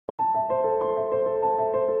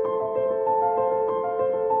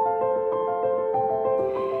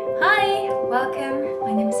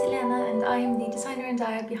my name is Helena and I am the designer and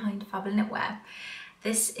dyer behind Fabel Knitwear.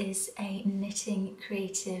 This is a knitting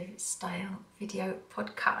creative style video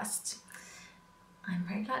podcast. I'm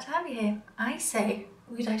very glad to have you here. I say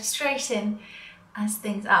we dive straight in as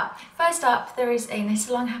things are. First up, there is a knit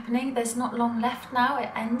along happening. There's not long left now. It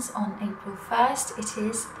ends on April 1st. It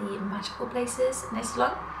is the Magical Places knit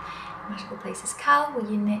along. Magical Places Cal,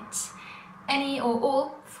 where you knit any or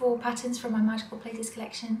all 4 patterns from my Magical Places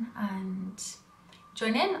collection and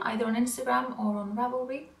join in either on Instagram or on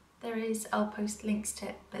Ravelry. I'll post links to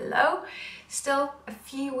it below. Still a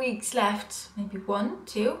few weeks left, maybe 1,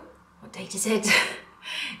 2, what date is it?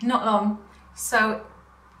 Not long. So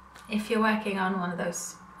if you're working on one of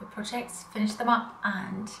those projects, finish them up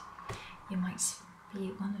and you might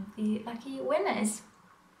be one of the lucky winners.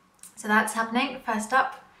 So that's happening. First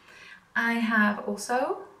up, I have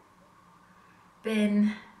also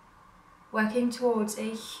been working towards a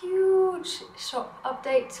huge shop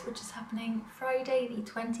update, which is happening Friday the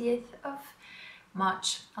 20th of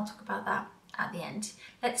March. I'll talk about that at the end.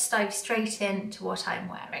 Let's dive straight into what I'm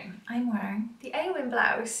wearing. I'm wearing the Aylwin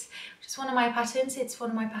blouse, which is one of my patterns. It's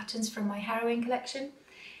one of my patterns from my Heroine collection.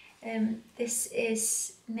 This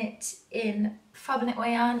is knit in Fabel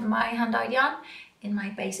Knitwear yarn, my hand-dyed yarn, in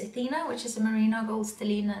my base Athena, which is a merino gold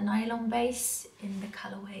stellina nylon base in the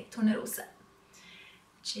colourway Tornerosa,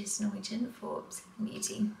 which is Norwegian for Sleeping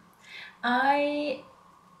Beauty. I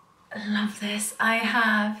love this.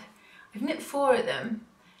 I've knit 4 of them.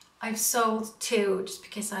 I've sold 2 just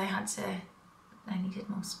because I needed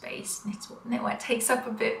more space. Knitwear takes up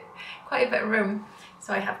quite a bit of room,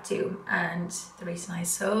 so I have 2. And the reason I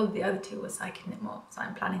sold the other 2 was I could knit more. So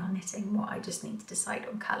I'm planning on knitting more. I just need to decide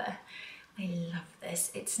on colour. I love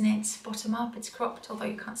this. It's knit bottom up. It's cropped, although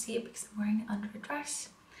you can't see it because I'm wearing it under a dress.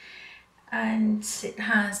 And it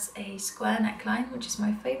has a square neckline, which is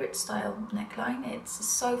my favourite style neckline. It's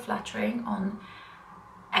so flattering on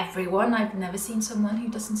everyone. I've never seen someone who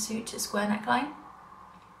doesn't suit a square neckline.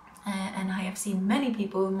 And I have seen many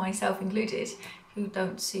people, myself included, who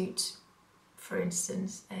don't suit, for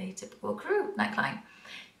instance, a typical crew neckline.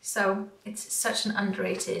 So it's such an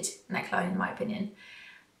underrated neckline in my opinion.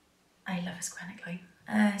 I love a square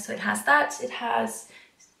neckline. So it has that. It has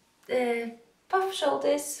the puff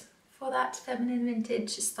shoulders for that feminine vintage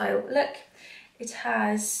style look. It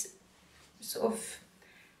has sort of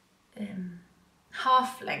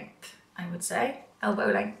half length, I would say, elbow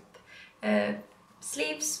length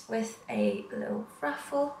sleeves with a little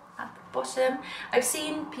ruffle at the bottom. I've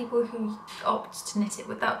seen people who opt to knit it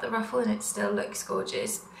without the ruffle and it still looks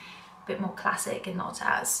gorgeous, a bit more classic and not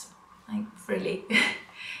as, like, really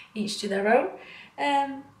each to their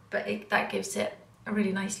own, but that gives it a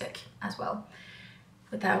really nice look as well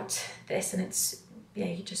without this. And it's, yeah,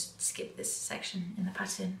 you just skip this section in the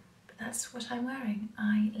pattern, but that's what I'm wearing.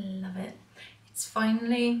 I love it. It's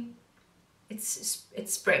finally, it's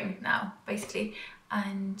spring now basically,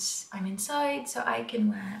 and I'm inside, so I can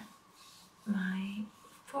wear my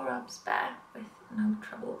forearms bare with no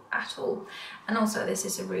trouble at all. And also this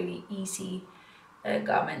is a really easy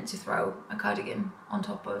garment to throw a cardigan on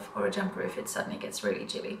top of, or a jumper if it suddenly gets really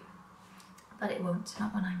chilly, but it won't,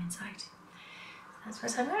 not when I'm inside. That's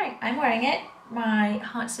what I'm wearing. I'm wearing it, my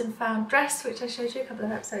Hearts and Found dress, which I showed you a couple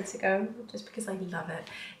of episodes ago, just because I love it.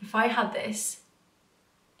 If I had this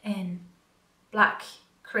in black,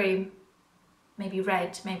 cream, maybe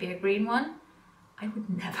red, maybe a green one, I would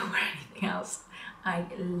never wear anything else. I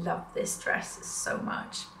love this dress so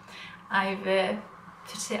much. I've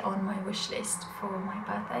put it on my wish list for my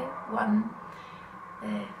birthday, one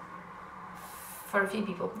for a few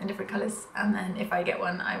people in different colours, and then if I get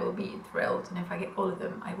one I will be thrilled, and if I get all of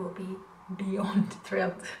them I will be beyond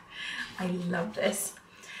thrilled. I love this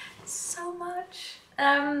so much.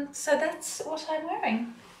 So that's what I'm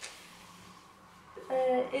wearing.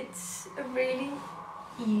 It's a really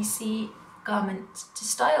easy garment to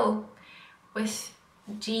style with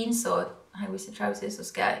jeans or high-waisted trousers or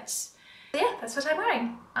skirts. So yeah, that's what I'm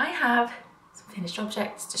wearing. I have some finished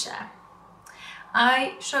objects to share.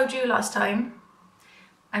 I showed you last time,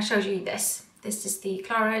 I showed you this. This is the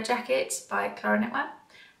Clara jacket by Clara Knitwear,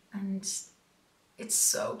 and it's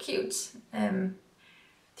so cute.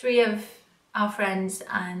 3 of our friends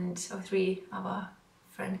or 3 of our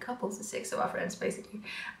friend couples, or 6 of our friends basically,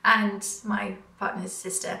 and my partner's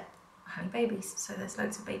sister are having babies, so there's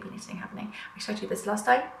loads of baby knitting happening. I showed you this last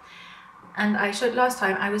time, and I showed last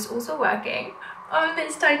time I was also working on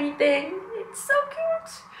this tiny thing. It's so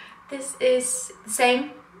cute. This is the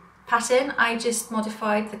same pattern, I just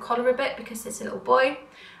modified the collar a bit because it's a little boy,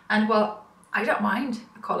 and well, I don't mind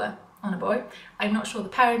a collar on a boy. I'm not sure the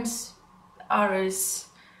parents are as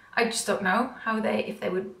I just don't know if they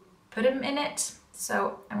would put him in it.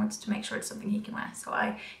 So I wanted to make sure it's something he can wear. So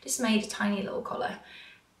I just made a tiny little collar.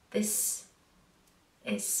 This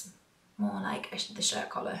is more like the shirt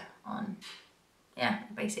collar on, yeah,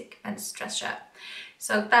 a basic men's dress shirt.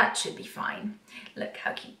 So that should be fine. Look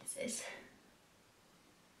how cute this is.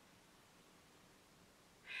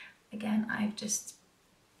 Again,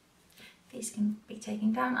 these can be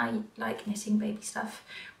taken down. I like knitting baby stuff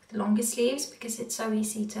with longer sleeves because it's so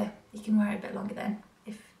easy you can wear it a bit longer then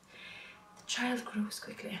if the child grows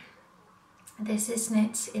quickly. This is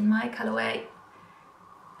knit in my colourway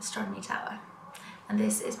Astronomy Tower, and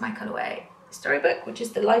this is my colourway Storybook, which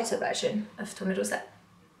is the lighter version of Tornado Set,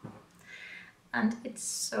 and it's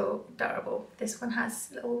so adorable. This one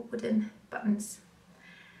has little wooden buttons,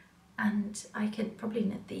 and I could probably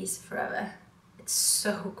knit these forever. It's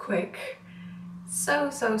so quick, so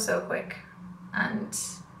quick, and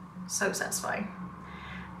so satisfying,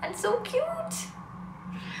 and so cute.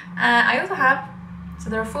 I also have, so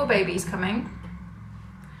there are 4 babies coming,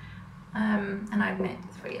 and I've knit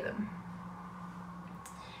 3 of them.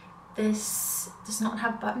 This does not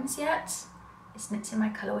have buttons yet. It's knit in my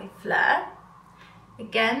colourway Flare.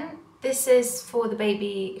 Again, this is for the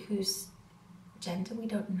baby whose gender we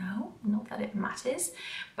don't know, not that it matters,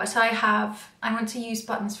 but I want to use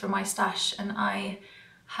buttons from my stash, and I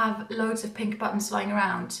have loads of pink buttons lying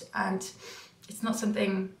around, and it's not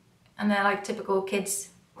something, and they're like typical kids,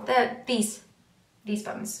 they're these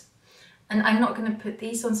buttons, and I'm not going to put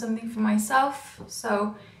these on something for myself,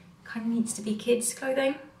 so it kind of needs to be kids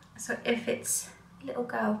clothing. So if it's a little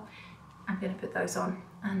girl, I'm going to put those on,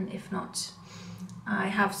 and if not, I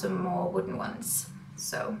have some more wooden ones.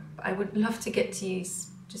 So I would love to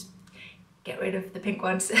just get rid of the pink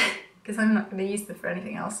ones because I'm not going to use them for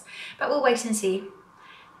anything else. But we'll wait and see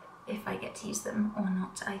if I get to use them or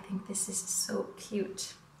not. I think this is so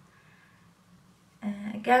cute.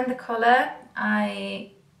 Again, the collar,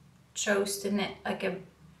 I chose to knit like a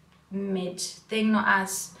mid thing, not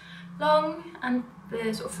as long and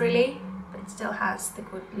sort of frilly, but it still has the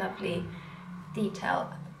good, lovely detail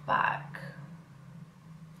at the back.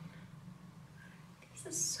 These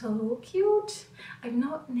are so cute. I've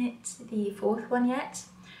not knit the 4th one yet.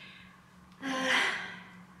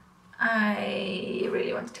 I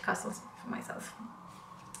really wanted to cast on something for myself,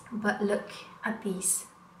 but look at these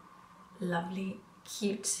lovely,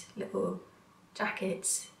 cute little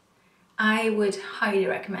jackets. I would highly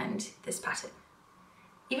recommend this pattern.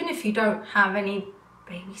 Even if you don't have any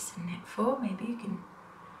babies to knit for, maybe you can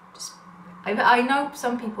just, I know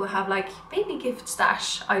some people have like baby gift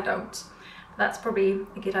stash, I don't. But that's probably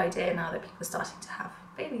a good idea now that people are starting to have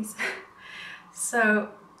babies. So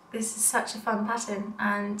this is such a fun pattern,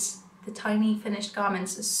 and the tiny finished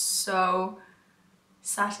garments are so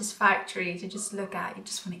satisfactory to just look at. You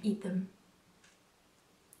just want to eat them,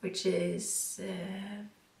 which is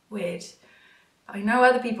weird. I know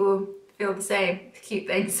other people feel the same with cute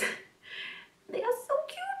things. They are so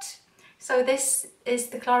cute. So this is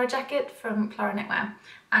the Clara jacket from Clara Knitwear,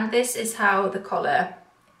 and this is how the collar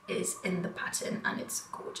is in the pattern, and it's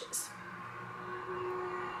gorgeous.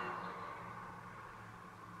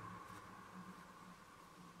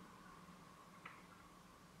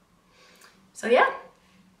 So yeah,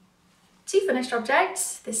 2 finished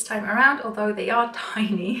objects this time around, although they are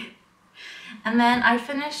tiny. And then I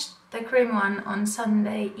finished the Korean one on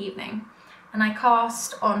Sunday evening, and I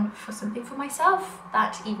cast on for something for myself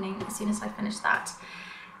that evening as soon as I finished that.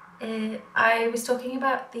 I was talking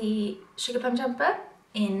about the Sugar Plum jumper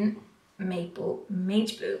in Maple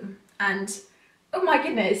Mage Bloom, and oh my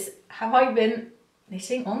goodness, have I been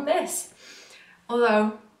knitting on this.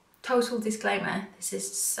 Although, total disclaimer, this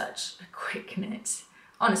is such a quick knit.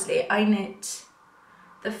 Honestly, I knit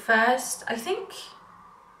the first, I think,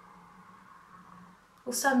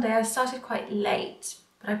 well, Sunday I started quite late,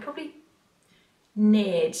 but I probably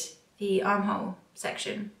knitted the armhole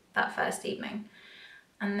section that first evening,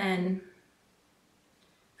 and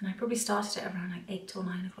I probably started it around like 8 or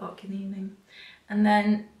 9 o'clock in the evening, and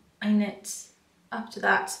then I knit up to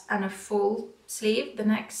that and a full sleeve the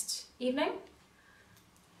next evening,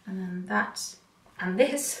 and then that and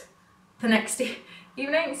this the next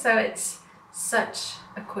evening. So it's such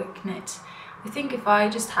a quick knit. I think if I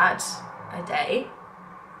just had a day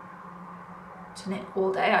to knit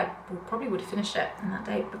all day, I probably would have finished it in that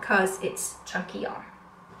day because it's chunky yarn.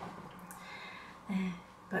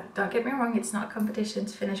 But don't get me wrong, it's not a competition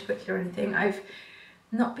to finish quickly or anything. I've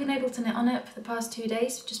not been able to knit on it for the past 2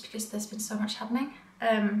 days just because there's been so much happening.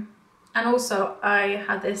 And also I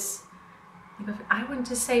had this, I wanted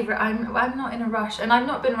to savour it. I'm not in a rush, and I've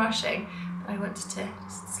not been rushing, but I wanted to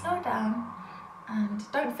just slow down And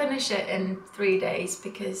don't finish it in 3 days,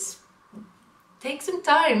 because take some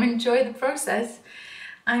time, enjoy the process.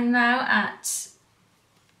 I'm now at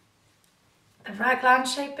the raglan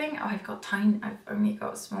shaping. Oh, I've only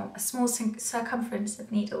got a small circumference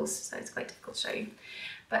of needles, so it's quite difficult to show you.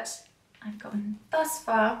 But I've gotten thus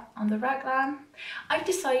far on the raglan. I've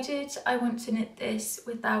decided I want to knit this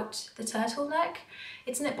without the turtleneck.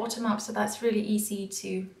 It's knit bottom up, so that's really easy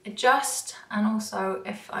to adjust. And also,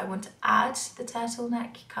 if I want to add the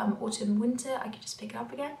turtleneck come autumn, winter, I can just pick it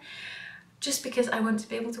up again. Just because I want to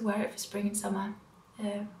be able to wear it for spring and summer.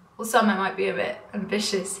 Well, summer might be a bit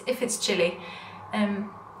ambitious if it's chilly.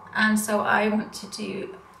 And so I want to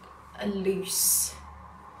do a loose,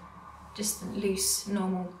 just a loose,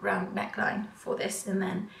 normal round neckline for this, and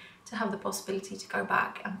then to have the possibility to go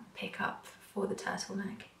back and pick up for the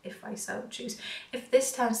turtleneck if I so choose. If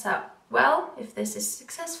this turns out well, if this is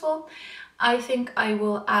successful, I think I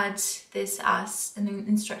will add this as an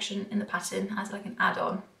instruction in the pattern, as like an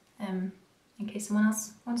add-on, in case someone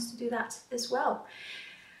else wants to do that as well.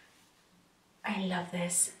 I love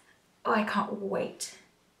this. Oh, I can't wait.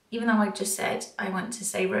 Even though I just said I want to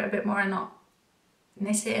savour it a bit more and not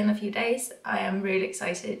knit it in a few days, I am really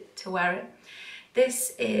excited to wear it.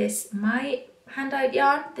 This is my hand-dyed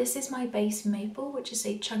yarn. This is my base maple, which is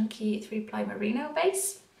a chunky 3-ply merino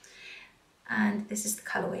base. And this is the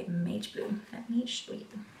colourway Mage Bloom. Let me show you.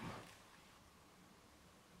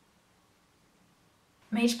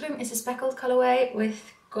 Mage Bloom is a speckled colourway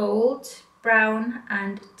with gold, brown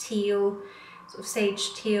and teal, sort of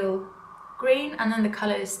sage teal green, and then the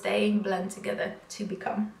colours, they blend together to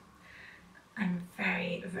become. I'm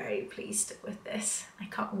very, very pleased with this. I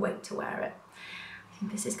can't wait to wear it. I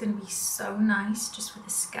think this is going to be so nice just with a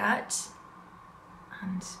skirt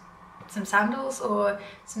and some sandals, or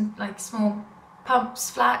some like small pumps,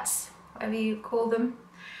 flats, whatever you call them.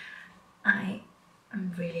 I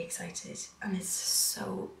am really excited, and it's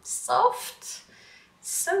so soft,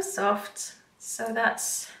 so soft. So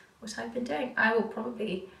that's what I've been doing. I will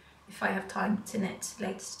probably, if I have time to knit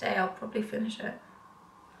later today, I'll probably finish it.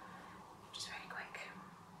 Just very quick.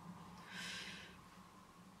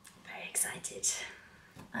 Very excited.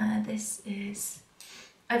 This is,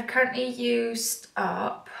 I've currently used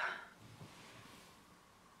up,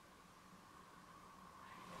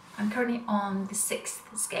 I'm currently on the 6th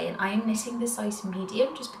skein. I am knitting the size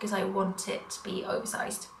medium just because I want it to be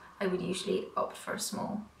oversized. I would usually opt for a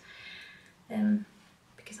small,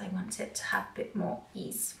 because I want it to have a bit more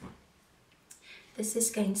ease. This is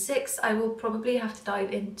skein 6. I will probably have to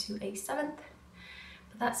dive into a 7th,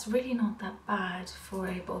 but that's really not that bad for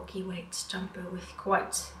a bulky weight jumper with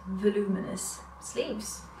quite voluminous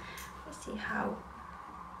sleeves. Let's see how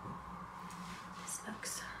this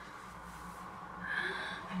looks.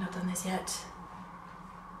 I've not done this yet.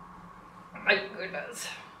 Oh my goodness.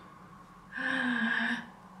 Oh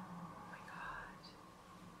my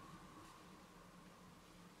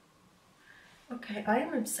god. Okay, I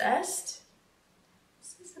am obsessed.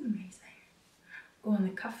 This is amazing. Oh, and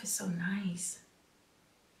the cuff is so nice.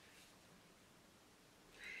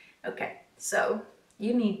 Okay, so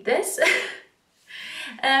you need this.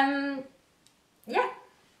 Yeah,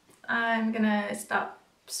 I'm gonna stop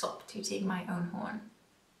tooting my own horn.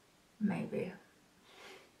 Maybe.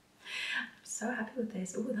 I'm so happy with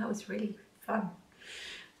this. Oh, that was really fun.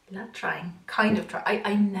 Love trying,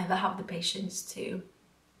 I never have the patience to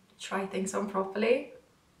try things on properly,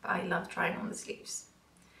 but I love trying on the sleeves.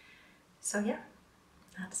 So yeah,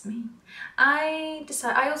 that's me. I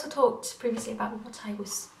also talked previously about what I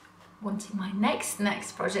was wanting my next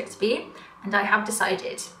project to be, and I have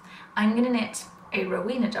decided I'm gonna knit a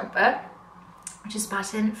Rowena jumper, which is a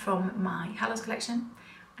pattern from my Hallows collection.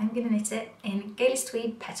 I'm going to knit it in Gaelic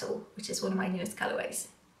Tweed Petal, which is one of my newest colourways.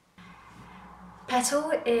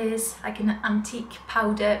 Petal is like an antique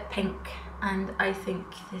powder pink, and I think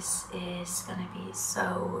this is going to be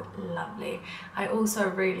so lovely. I also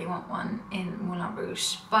really want one in Moulin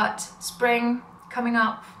Rouge, but spring coming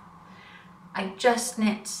up. I just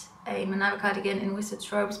knit a Manava cardigan in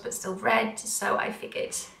Wizard's Robes, but still red, so I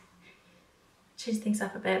figured change things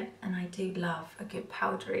up a bit, and I do love a good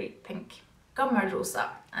powdery pink. Gamma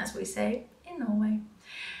rosa, as we say in Norway.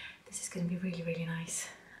 This is going to be really, really nice.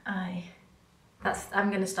 I'm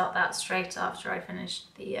going to start that straight after I finish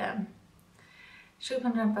the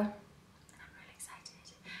Schublem jumper. I'm really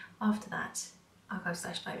excited. After that, I'll go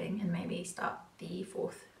slash diving and maybe start the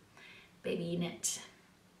 4th baby knit.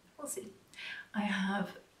 We'll see. I have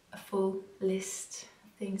a full list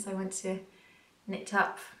of things I want to knit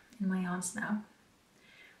up in my yarns now,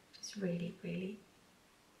 which is really, really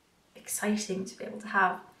exciting to be able to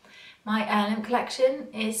have. My heirloom collection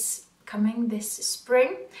is coming this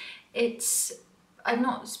spring. I've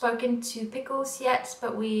not spoken to Pickles yet,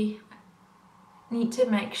 but we need to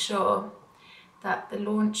make sure that the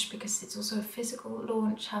launch, because it's also a physical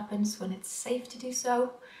launch, happens when it's safe to do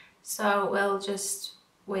so. So we'll just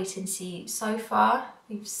wait and see. So far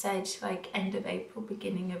we've said like end of April,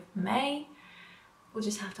 beginning of May. We'll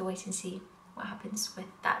just have to wait and see what happens with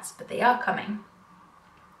that, but they are coming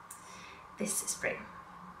this spring.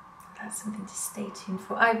 That's something to stay tuned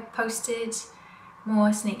for. I've posted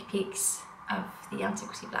more sneak peeks of the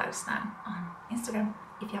antiquity blouse now on Instagram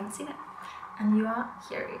if you haven't seen it and you are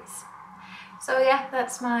curious. So yeah,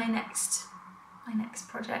 that's my next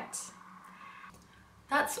project.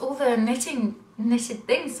 That's all the knitted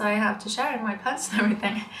things I have to share in my pants and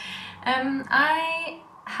everything. I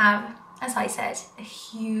have, as I said, a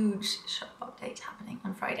huge shop update happening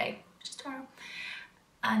on Friday, which is tomorrow.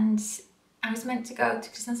 And I was meant to go to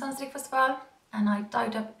Christian Sandstrik Festival and I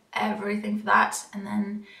dyed up everything for that. And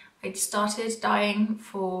then I started dyeing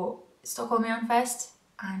for Stockholm Yarn Fest,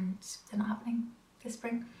 and they're not happening this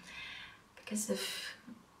spring because of,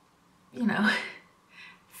 you know,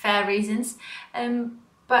 fair reasons.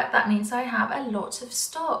 But that means I have a lot of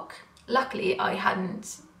stock. Luckily,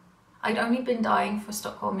 I'd only been dyeing for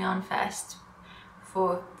Stockholm Yarn Fest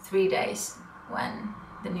for 3 days when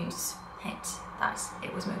the news hit that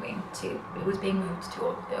it was being moved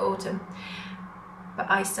to autumn. But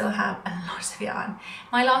I still have a lot of yarn.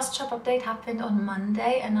 My last shop update happened on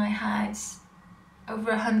Monday and I had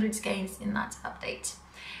over 100 skeins in that update.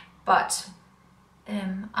 But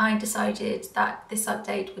I decided that this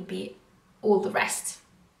update would be all the rest.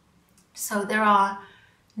 So there are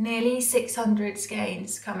nearly 600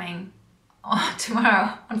 skeins coming on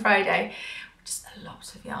tomorrow on Friday, which is a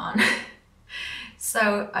lot of yarn.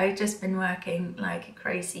 So I've just been working like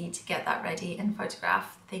crazy to get that ready and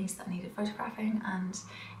photograph things that needed photographing and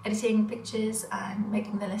editing pictures and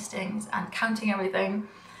making the listings and counting everything,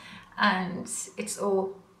 and it's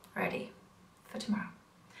all ready for tomorrow.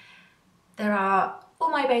 All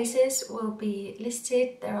my bases will be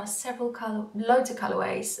listed. There are loads of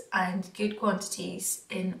colorways and good quantities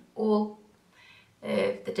in all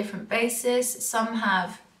the different bases. Some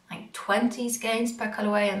have like 20 skeins per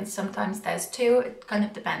colorway and sometimes there's 2, it kind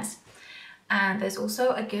of depends. And there's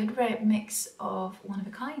also a good mix of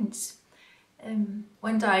one-of-a-kinds.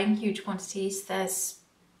 When dyeing huge quantities,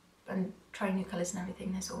 and trying new colours and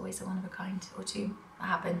everything, there's always a one-of-a-kind or 2 that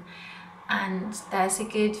happen. And there's a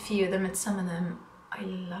good few of them, and some of them, I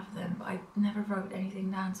love them, but I never wrote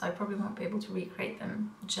anything down, so I probably won't be able to recreate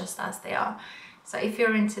them just as they are. So if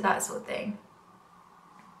you're into that sort of thing,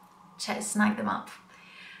 snag them up.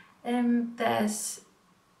 I'm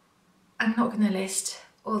not going to list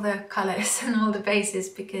all the colours and all the bases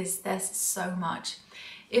because there's so much.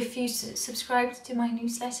 If you subscribed to my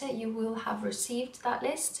newsletter, you will have received that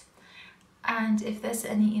list. And if there's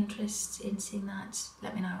any interest in seeing that,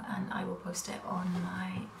 let me know and I will post it on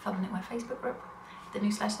my Fabel Knitwear Facebook group, the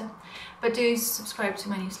newsletter. But do subscribe to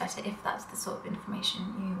my newsletter if that's the sort of information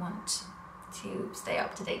you want to stay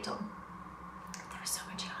up to date on. There is so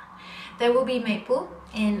much yarn. There will be maple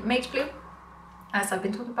in mage blue. As I've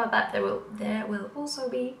been talking about that, there will also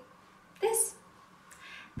be this.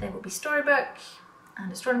 There will be storybook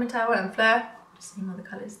and astronomy tower and flare. Just seeing all the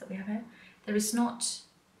colours that we have here. There is not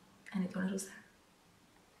any tornadoes there,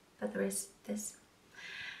 but there is this.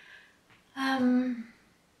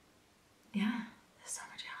 Yeah, there's so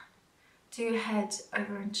much yarn. Do head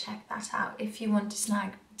over and check that out if you want to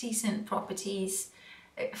snag decent properties.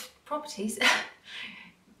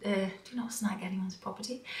 Do not snag anyone's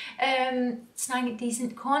property. Snag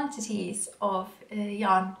decent quantities of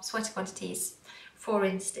yarn, sweater quantities. For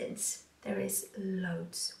instance, there is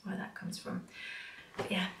loads where that comes from. But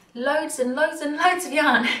yeah, loads and loads and loads of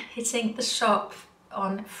yarn hitting the shop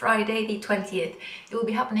on Friday the 20th. It will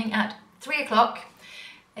be happening at 3 o'clock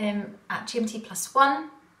at GMT +1.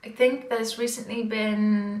 I think there's recently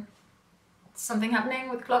been something happening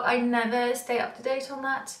with the clock. I never stay up to date on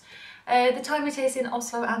that. The time it is in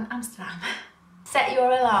Oslo and Amsterdam. Set your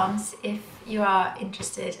alarms if you are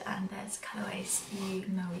interested and there's colourways you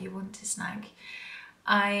know you want to snag.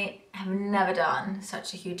 I have never done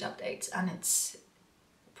such a huge update, and it's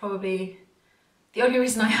probably the only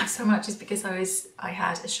reason I have so much is because I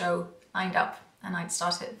had a show lined up and I'd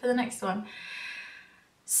start it for the next one.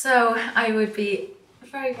 So I would be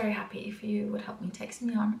very, very happy if you would help me take some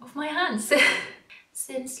yarn off my hands.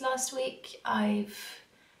 Since last week I've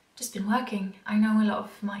just been working. I know a lot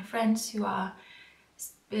of my friends who are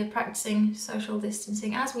practicing social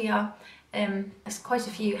distancing as we are. As quite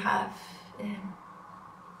a few have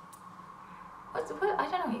I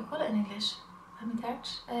don't know what you call it in English.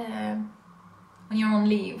 when you're on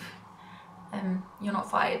leave. You're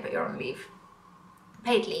not fired, but you're on leave,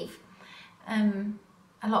 paid leave.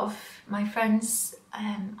 A lot of my friends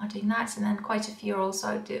are doing that, and then quite a few are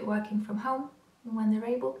also working from home when they're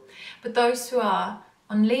able. But those who are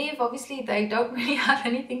on leave, obviously they don't really have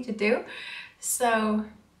anything to do, so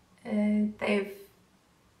I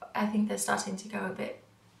think they're starting to go a bit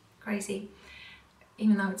crazy,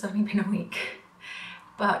 even though it's only been a week.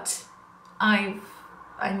 But I'm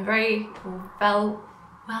very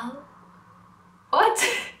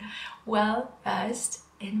well versed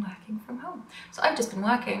in working from home. So I've just been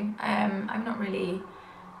working. I'm not really,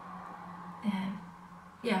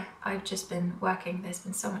 yeah, I've just been working. There's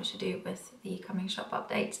been so much to do with the coming shop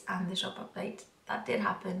update and the shop update that did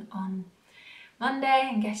happen on Monday,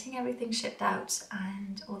 and getting everything shipped out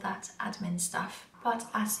and all that admin stuff. But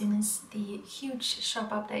as soon as the huge shop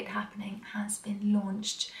update happening has been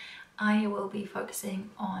launched, I will be focusing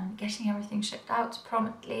on getting everything shipped out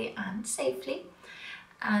promptly and safely,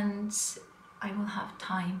 and I will have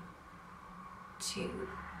time to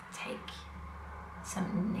take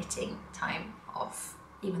some knitting time off,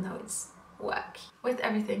 even though it's work. With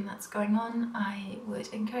everything that's going on, I would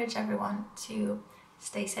encourage everyone to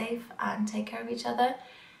stay safe and take care of each other,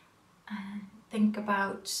 and think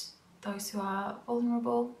about those who are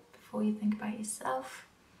vulnerable before you think about yourself,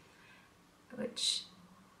 which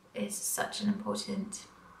is such an important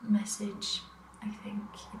message. I think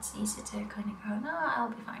it's easy to kind of go, no, I'll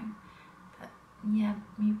be fine. But yeah,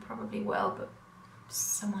 you probably will, but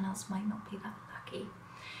someone else might not be that lucky.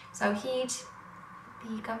 So heed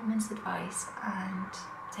the government's advice and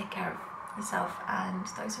take care of yourself and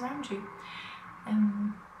those around you.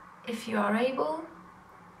 If you are able,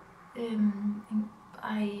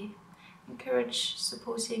 I encourage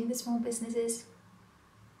supporting the small businesses.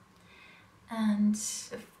 And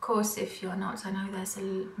of course, if you're not, I know there's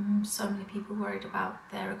so many people worried about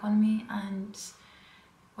their economy and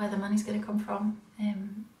where the money's going to come from.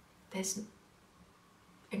 There's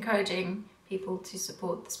encouraging people to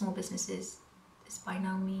support the small businesses is by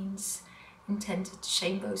no means intended to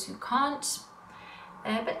shame those who can't.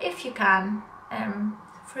 But if you can,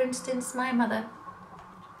 for instance, my mother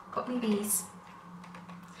got me these.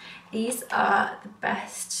 These are the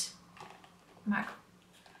best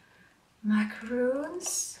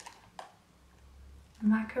macarons.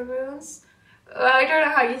 I don't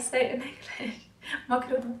know how you say it in English.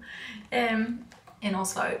 Macaron. And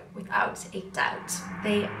also, without a doubt,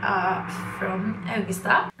 they are from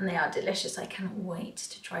Augusta and they are delicious. I cannot wait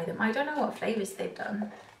to try them. I don't know what flavors they've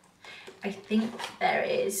done. I think there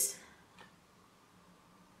is,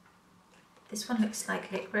 this one looks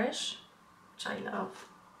like licorice, which I love,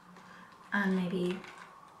 and maybe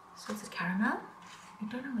salted caramel. I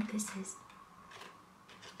don't know what this is.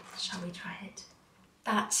 Shall we try it?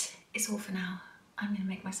 That is all for now. I'm gonna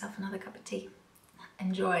make myself another cup of tea.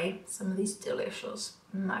 Enjoy some of these delicious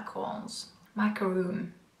macarons.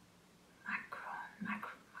 Macaron.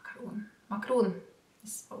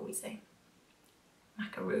 This is what we say.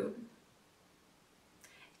 Macaron.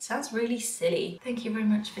 It sounds really silly. Thank you very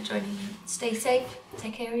much for joining me. Stay safe,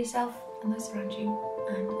 take care of yourself and those around you,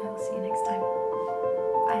 and I will see you next time.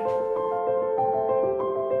 Bye.